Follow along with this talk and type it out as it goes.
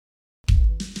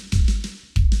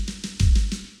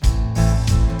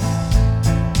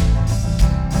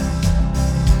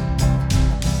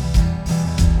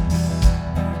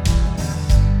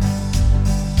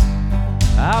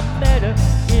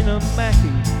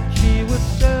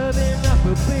was serving up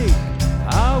a pig.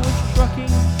 I was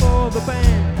trucking for the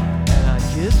band, and I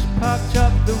just parked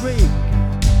up the rig.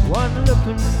 One look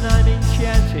and I'm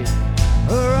enchanted.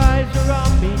 Her eyes are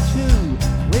on me too,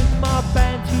 with my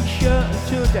band t-shirt and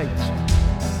tour dates.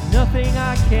 Nothing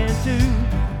I can do.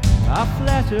 I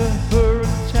flatter her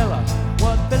and tell her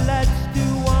what the lads do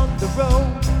on the road.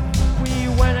 We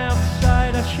went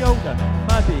outside, I showed her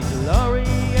my big lorry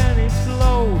and its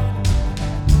load.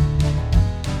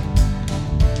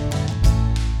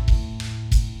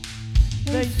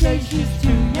 They say she's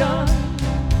too young,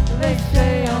 they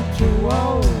say I'm too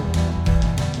old.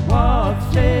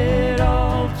 What's it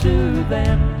all to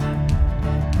them?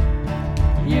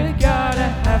 You gotta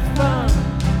have fun,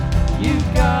 you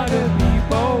gotta be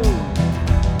bold.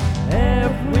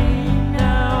 Every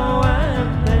now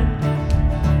and then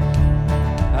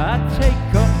I take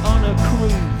her on a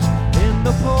cruise in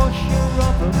the Porsche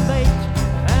of a mate,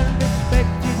 and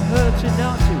expected her to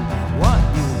not do what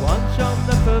you want on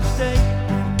the first date.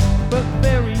 But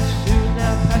very soon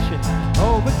our passion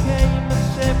overcame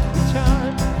us every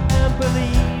time, and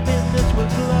believing this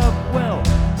was love, well,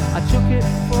 I took it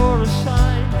for a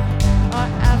sign. I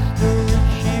asked her if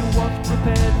she was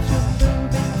prepared to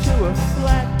move into a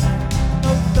flat.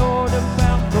 No thought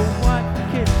about the wife and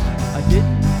kids, I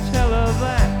didn't tell her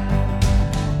that.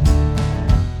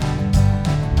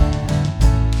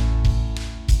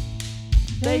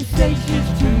 They say she's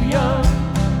too young,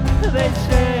 they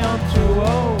say I'm too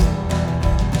old.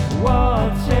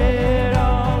 What's it